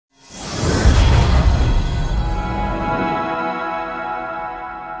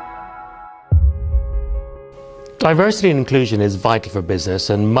Diversity and inclusion is vital for business,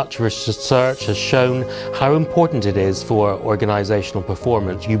 and much research has shown how important it is for organisational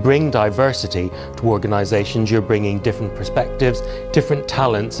performance. You bring diversity to organisations, you're bringing different perspectives, different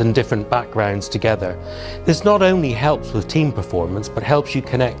talents and different backgrounds together. This not only helps with team performance, but helps you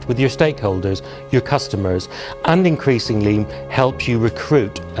connect with your stakeholders, your customers, and increasingly helps you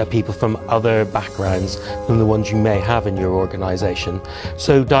recruit people from other backgrounds than the ones you may have in your organisation.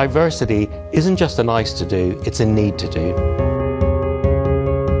 So diversity isn't just a nice to do, it's a need to do.